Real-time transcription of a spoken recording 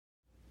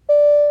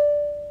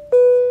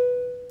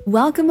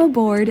Welcome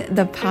aboard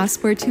the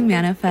Passport to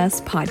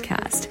Manifest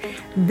podcast.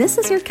 This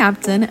is your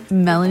captain,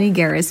 Melanie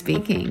Guerra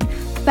speaking.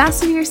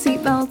 Fasten your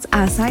seatbelts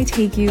as I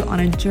take you on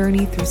a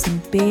journey through some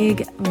big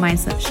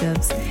mindset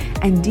shifts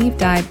and deep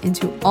dive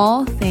into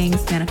all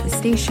things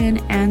manifestation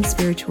and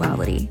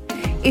spirituality.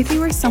 If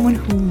you are someone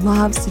who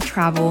loves to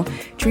travel,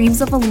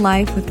 dreams of a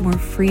life with more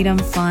freedom,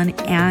 fun,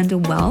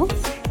 and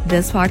wealth,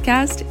 this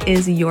podcast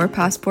is your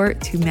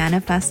passport to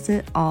manifest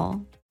it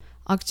all.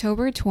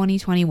 October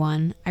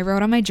 2021, I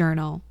wrote on my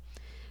journal,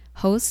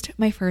 host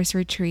my first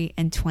retreat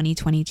in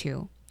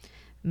 2022.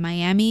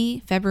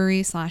 Miami,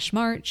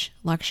 February/March,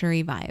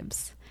 luxury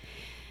vibes.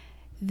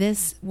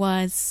 This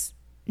was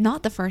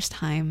not the first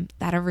time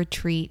that a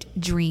retreat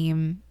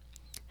dream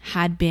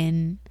had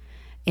been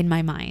in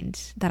my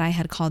mind, that I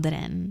had called it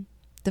in.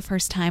 The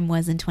first time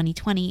was in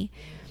 2020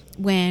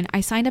 when I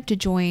signed up to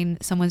join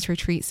someone's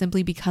retreat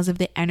simply because of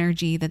the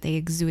energy that they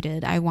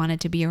exuded. I wanted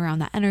to be around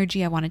that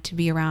energy. I wanted to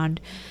be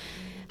around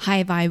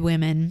high vibe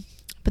women.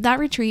 But that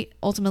retreat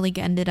ultimately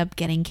ended up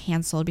getting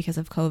canceled because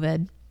of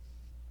COVID.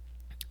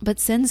 But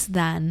since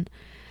then,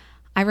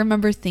 I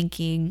remember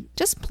thinking,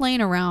 just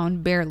playing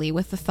around barely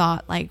with the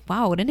thought like,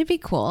 wow, wouldn't it be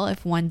cool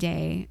if one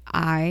day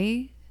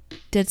I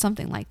did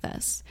something like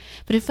this?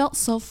 But it felt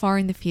so far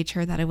in the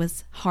future that it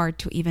was hard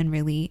to even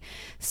really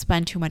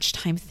spend too much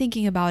time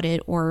thinking about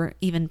it or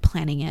even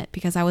planning it,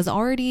 because I was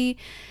already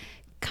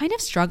kind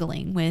of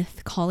struggling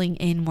with calling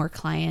in more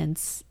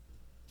clients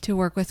to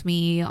work with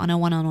me on a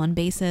one-on-one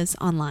basis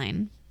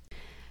online.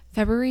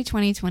 February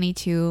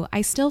 2022,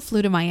 I still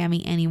flew to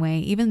Miami anyway,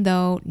 even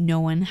though no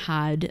one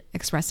had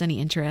expressed any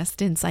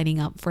interest in signing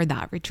up for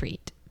that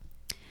retreat.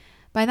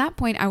 By that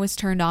point, I was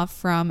turned off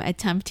from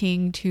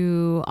attempting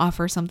to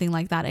offer something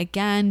like that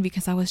again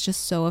because I was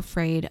just so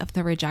afraid of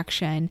the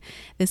rejection.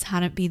 This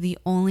hadn't been the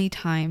only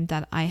time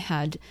that I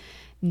had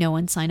no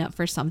one sign up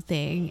for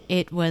something.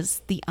 It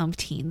was the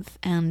umpteenth,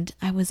 and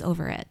I was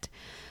over it.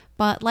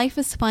 But life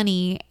is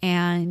funny,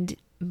 and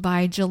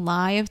by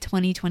July of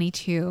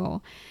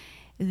 2022,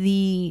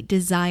 the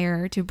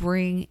desire to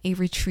bring a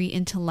retreat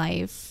into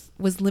life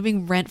was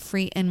living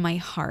rent-free in my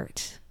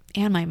heart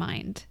and my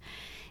mind.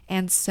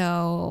 And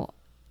so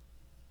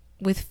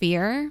with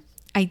fear,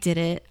 I did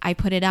it. I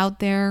put it out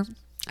there.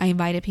 I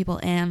invited people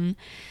in.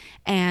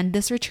 And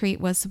this retreat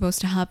was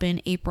supposed to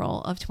happen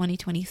April of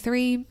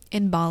 2023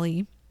 in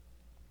Bali.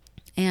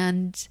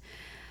 And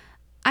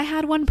I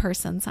had one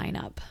person sign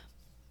up,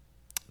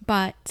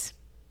 but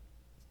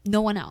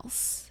no one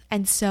else.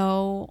 And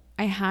so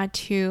I had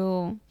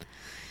to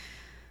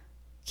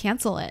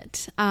cancel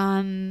it.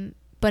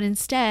 But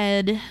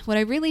instead, what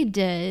I really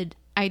did,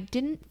 I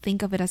didn't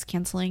think of it as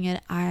canceling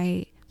it.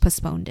 I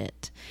postponed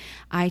it.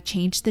 I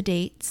changed the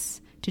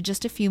dates to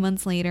just a few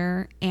months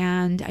later,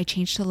 and I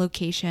changed the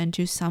location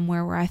to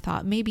somewhere where I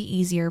thought may be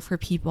easier for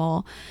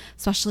people,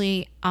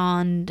 especially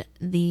on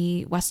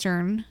the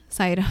western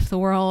side of the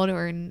world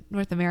or in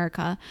North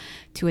America,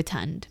 to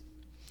attend.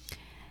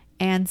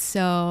 And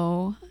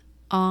so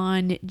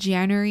on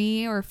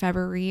January or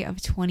February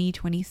of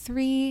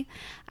 2023,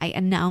 I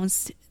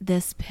announced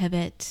this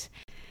pivot.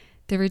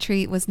 The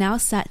retreat was now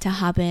set to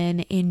happen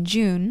in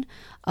June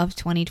of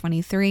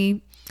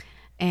 2023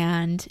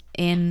 and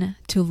in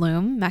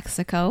Tulum,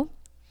 Mexico.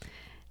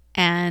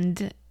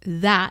 And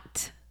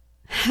that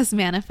has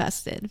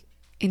manifested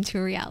into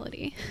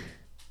reality.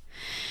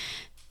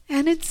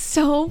 And it's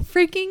so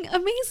freaking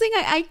amazing.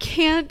 I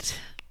can't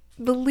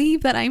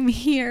believe that I'm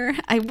here.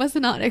 I was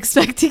not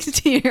expecting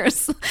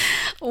tears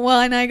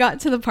when I got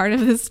to the part of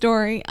this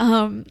story.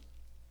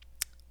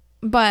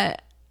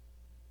 But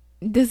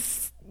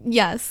this,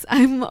 yes,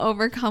 I'm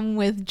overcome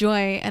with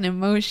joy and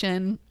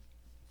emotion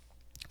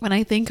when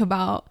I think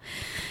about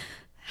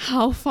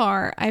how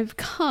far I've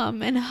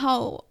come and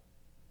how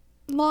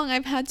long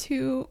I've had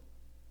to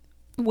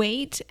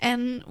wait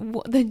and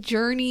the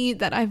journey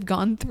that I've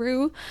gone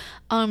through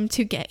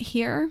to get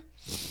here.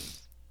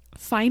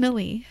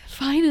 Finally,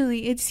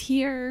 it's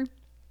here.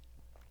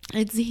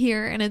 It's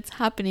here and it's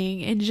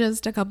happening in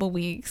just a couple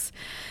weeks.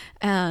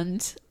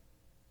 And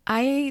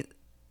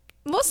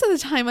most of the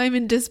time I'm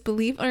in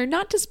disbelief, or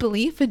not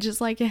disbelief, but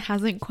just like it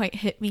hasn't quite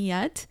hit me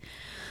yet.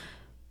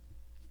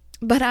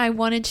 But I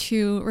wanted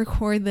to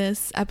record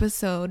this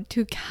episode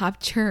to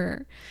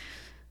capture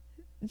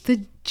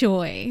the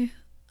joy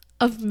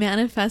of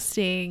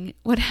manifesting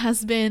what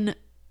has been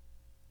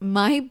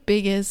my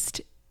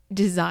biggest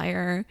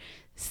desire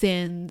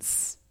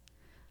since,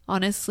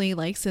 honestly,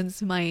 like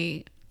since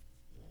my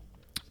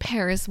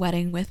Paris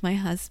wedding with my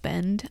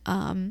husband,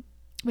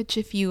 which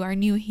if you are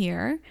new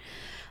here,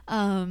 me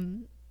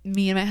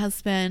and my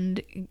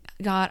husband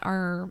got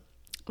our,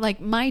 like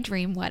my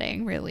dream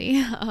wedding,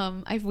 really.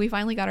 We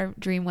finally got our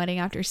dream wedding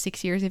after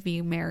 6 years of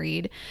being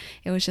married.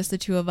 It was just the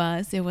two of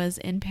us. It was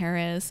in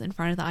Paris in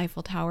front of the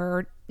Eiffel Tower,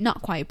 or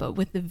not quite, but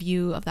with the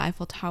view of the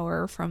Eiffel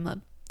Tower from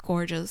a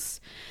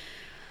gorgeous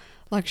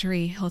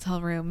luxury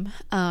hotel room.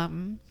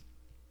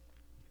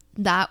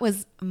 That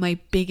was my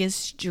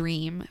biggest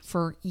dream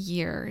for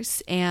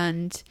years.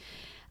 And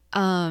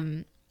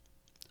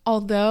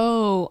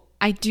although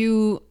I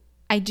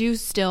I do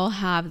still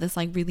have this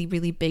like really,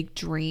 really big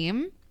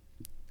dream.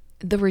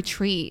 The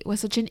retreat was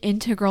such an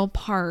integral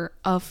part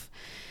of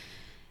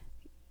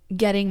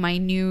getting my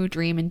new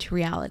dream into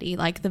reality.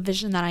 Like the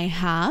vision that I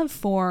have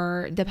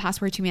for the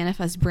Passport to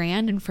Manifest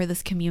brand and for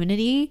this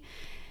community,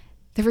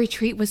 the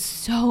retreat was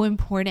so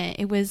important.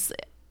 It was,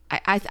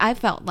 I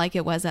felt like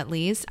it was, at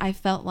least. I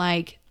felt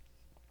like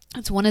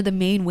it's one of the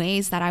main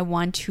ways that I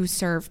want to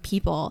serve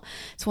people.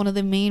 It's one of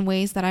the main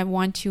ways that I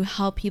want to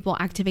help people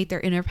activate their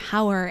inner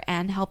power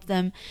and help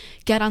them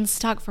get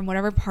unstuck from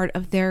whatever part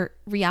of their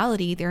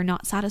reality they're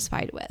not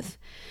satisfied with.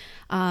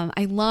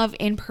 I love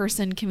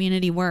in-person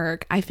community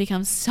work. I've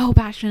become so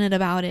passionate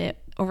about it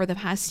over the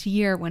past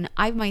year when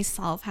I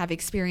myself have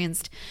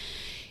experienced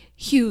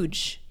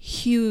huge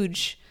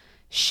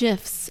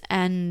shifts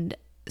and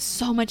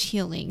so much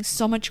healing,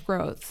 so much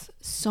growth,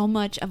 so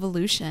much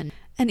evolution,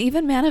 and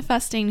even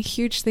manifesting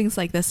huge things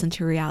like this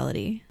into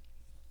reality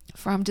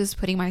from just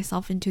putting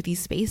myself into these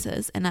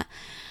spaces. And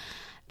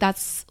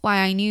that's why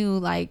I knew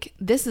like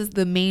this is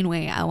the main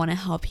way I want to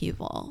help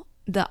people.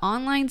 The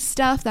online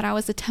stuff that I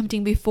was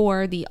attempting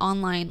before, the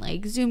online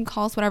like Zoom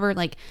calls, whatever,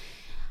 like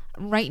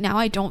right now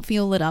I don't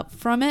feel lit up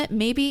from it,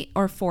 maybe,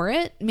 or for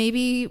it.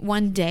 Maybe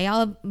one day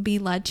I'll be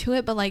led to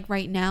it, but like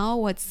right now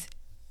what's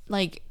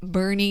like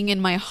burning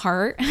in my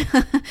heart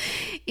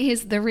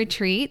is the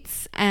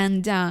retreats,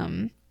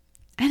 and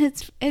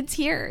it's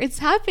here, it's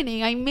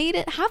happening. I made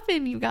it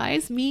happen, you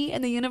guys. Me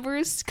and the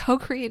universe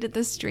co-created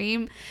this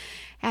dream,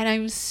 and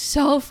I'm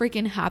so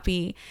freaking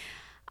happy.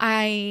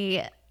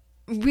 I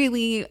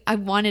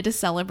wanted to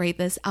celebrate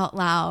this out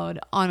loud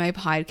on my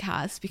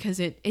podcast because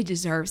it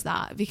deserves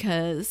that.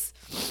 Because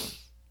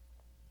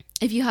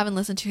if you haven't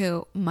listened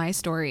to my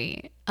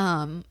story,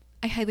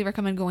 I highly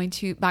recommend going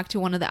back to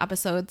one of the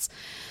episodes,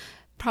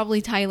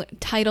 probably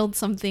titled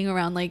something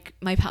around like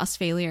my past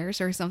failures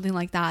or something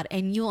like that,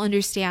 and you'll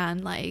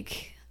understand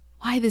like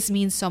why this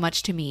means so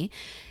much to me.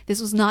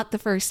 This was not the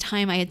first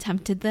time I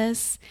attempted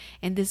this,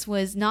 and this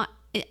was the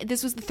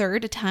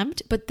third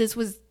attempt, but this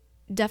was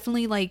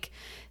definitely like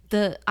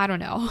the, I don't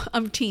know,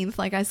 umpteenth,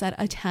 like I said,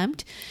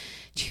 attempt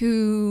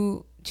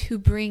to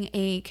bring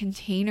a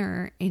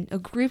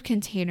group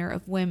container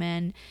of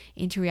women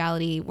into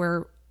reality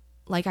where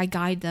like I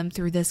guide them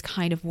through this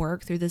kind of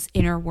work, through this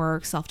inner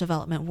work,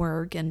 self-development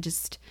work, and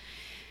just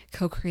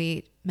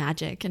co-create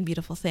magic and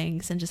beautiful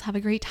things and just have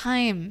a great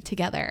time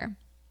together.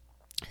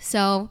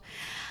 So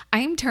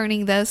I'm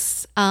turning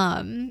this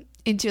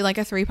into like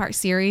a 3-part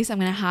series. I'm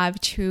going to have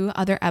 2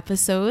 other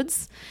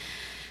episodes.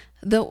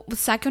 The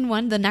second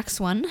one, the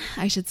next one,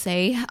 I should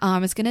say,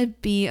 is going to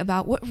be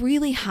about what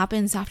really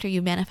happens after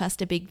you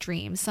manifest a big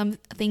dream. Some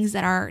things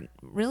that are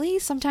really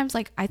sometimes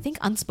like I think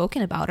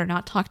unspoken about or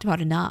not talked about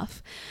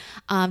enough,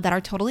 that are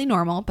totally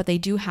normal, but they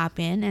do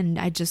happen. And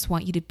I just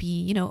want you to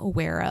be,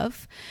 aware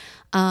of.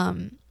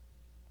 And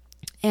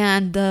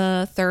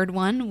the third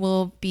one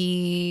will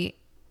be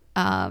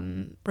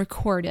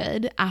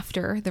recorded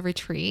after the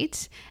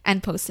retreat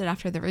and posted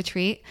after the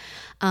retreat,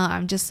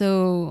 just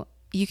so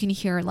you can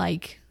hear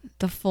like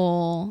the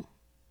full,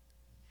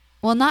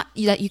 well, not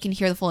that you can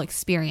hear the full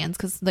experience,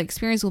 because the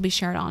experience will be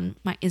shared on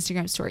my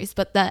Instagram stories,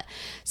 but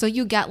so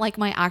you get like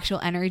my actual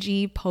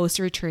energy post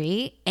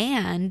retreat,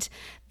 and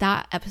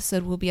that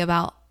episode will be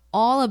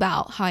all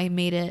about how I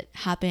made it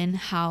happen,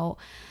 how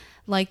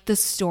like the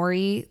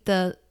story,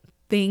 the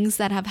things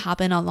that have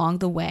happened along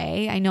the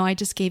way. I know I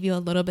just gave you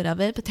a little bit of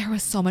it, but there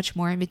was so much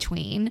more in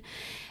between,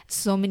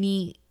 so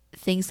many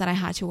things that I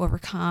had to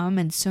overcome,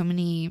 and so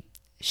many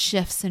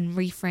shifts and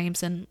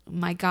reframes. And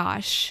my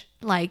gosh,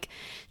 like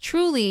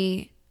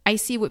truly I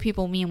see what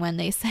people mean when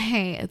they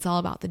say it's all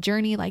about the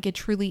journey. Like it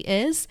truly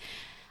is,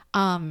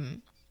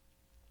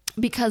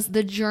 because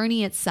the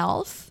journey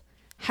itself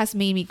has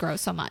made me grow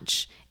so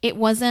much. It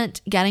wasn't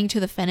getting to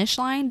the finish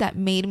line that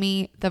made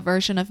me the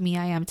version of me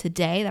I am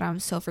today that I'm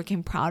so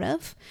freaking proud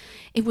of.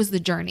 It was the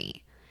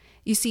journey.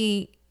 You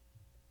see,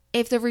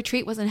 if the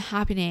retreat wasn't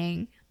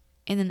happening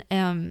in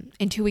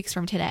 2 weeks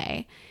from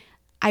today,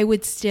 I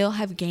would still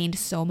have gained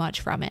so much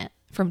from it,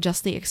 from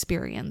just the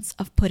experience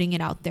of putting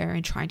it out there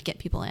and trying to get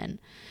people in.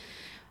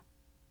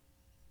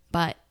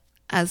 But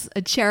as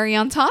a cherry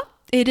on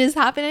top, it is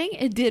happening.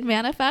 It did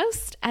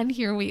manifest, and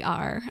here we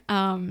are.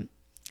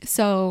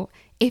 So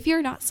if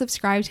you're not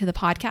subscribed to the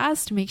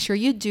podcast, make sure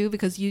you do,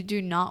 because you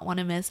do not want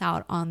to miss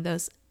out on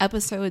those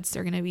episodes.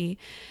 They're going to be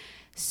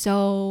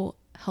so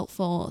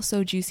helpful,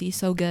 so juicy,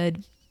 so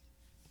good.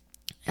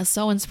 It's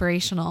so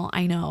inspirational,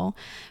 I know,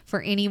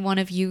 for any one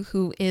of you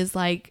who is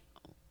like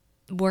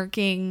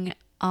working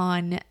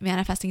on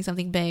manifesting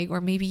something big, or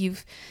maybe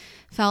you've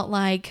felt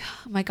like,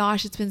 oh my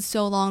gosh, it's been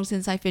so long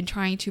since I've been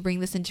trying to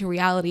bring this into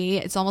reality.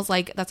 It's almost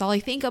like that's all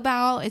I think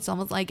about. It's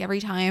almost like every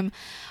time,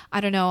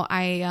 I don't know,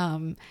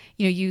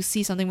 you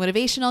see something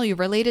motivational, you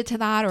relate it to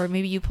that, or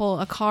maybe you pull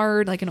a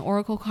card, like an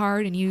oracle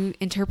card, and you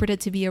interpret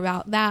it to be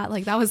about that.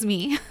 Like that was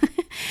me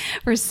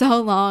for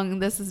so long.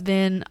 This has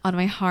been on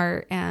my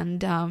heart,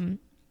 and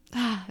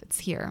it's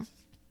here.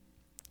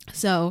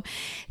 So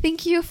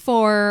thank you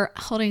for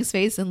holding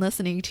space and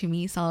listening to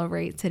me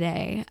celebrate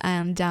today.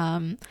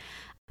 And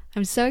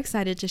I'm so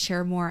excited to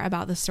share more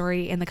about the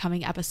story in the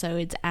coming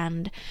episodes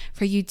and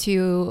for you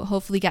to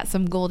hopefully get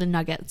some golden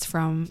nuggets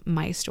from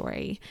my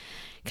story.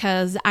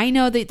 Because I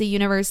know that the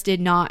universe did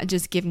not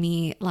just give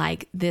me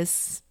like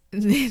this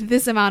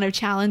amount of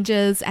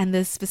challenges and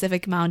this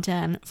specific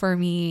mountain for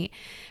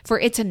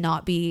it to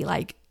not be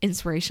like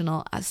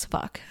inspirational as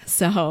fuck.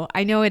 So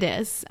I know it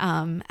is.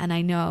 And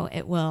I know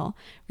it will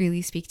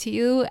really speak to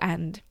you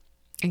and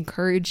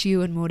encourage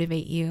you and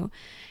motivate you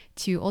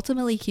to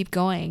ultimately keep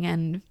going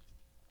and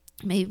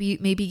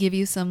maybe give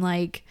you some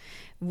like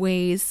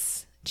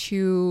ways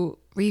to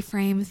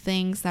reframe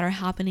things that are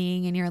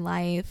happening in your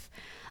life.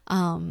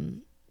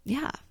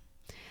 Yeah.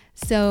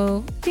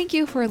 So thank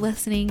you for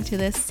listening to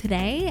this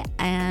today,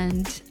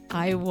 and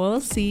I will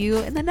see you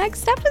in the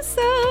next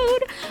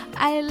episode.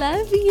 I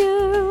love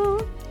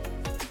you.